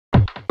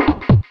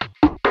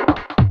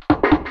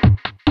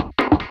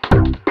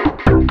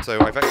So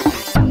I've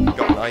actually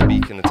got an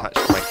iBeacon attached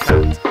to my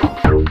cat.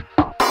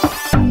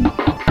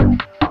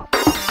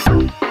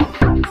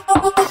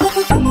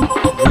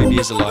 Ruby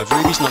is alive.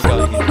 Ruby's not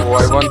going anywhere. So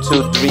I want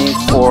to dream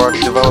for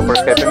developer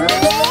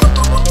happiness.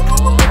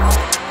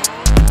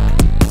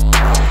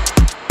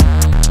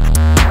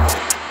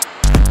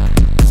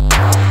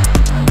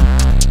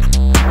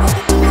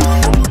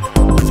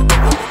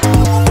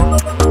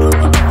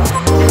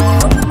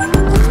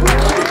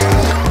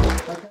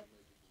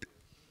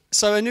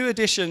 So a new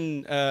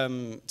addition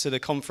to the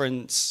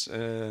conference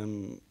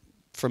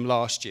from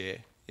last year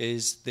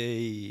is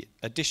the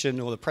addition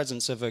or the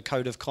presence of a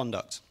code of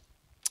conduct.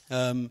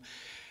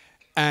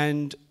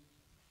 And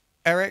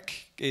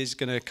Erik is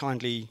going to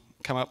kindly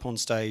come up on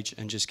stage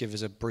and just give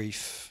us a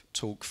brief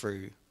talk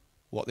through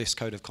what this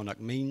code of conduct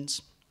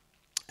means.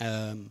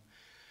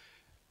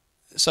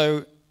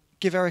 So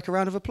give Erik a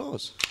round of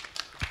applause.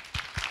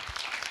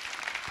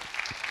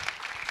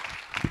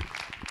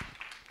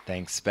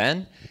 Thanks,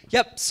 Ben.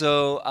 Yep,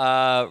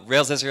 so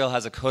Rails Israel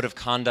has a code of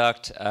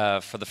conduct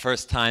for the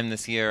first time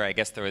this year. I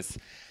guess there was,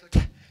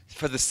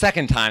 for the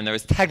second time, there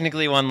was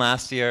technically one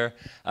last year.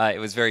 It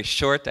was very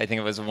short. I think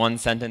it was one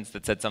sentence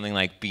that said something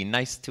like, be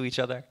nice to each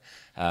other,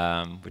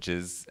 which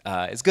is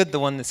good. The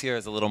one this year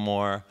is a little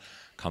more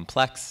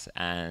complex,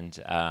 and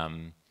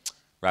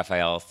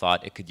Raphael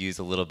thought it could use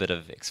a little bit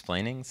of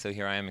explaining, so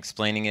here I am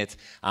explaining it.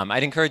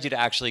 I'd encourage you to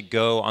actually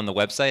go on the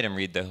website and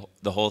read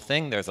the whole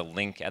thing. There's a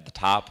link at the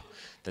top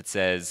that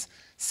says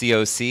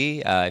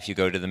COC if you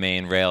go to the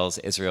main Rails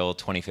Israel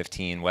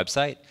 2015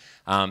 website.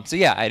 So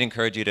yeah, I'd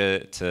encourage you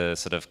to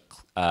sort of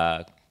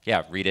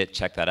read it,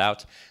 check that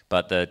out.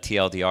 But the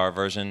TLDR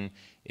version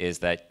is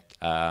that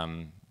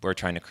we're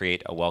trying to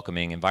create a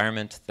welcoming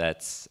environment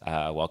that's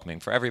welcoming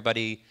for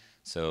everybody,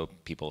 so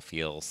people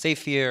feel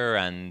safe here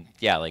and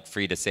like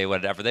free to say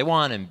whatever they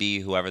want and be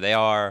whoever they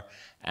are,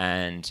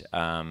 and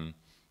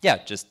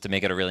just to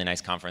make it a really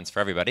nice conference for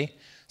everybody.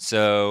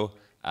 So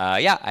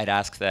I'd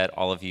ask that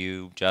all of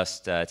you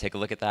just take a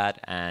look at that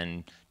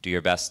and do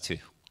your best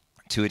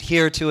to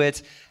adhere to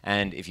it.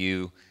 And if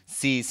you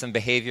see some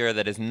behavior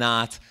that is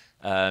not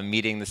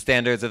meeting the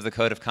standards of the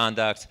code of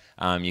conduct,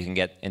 you can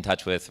get in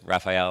touch with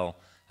Raphael.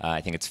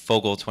 I think it's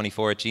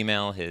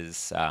Fogel24@gmail.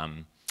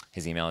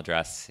 His email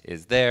address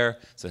is there,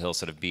 so he'll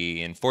sort of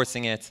be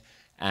enforcing it.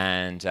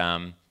 And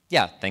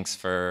thanks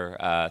for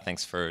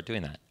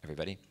doing that,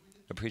 everybody.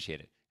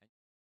 Appreciate it.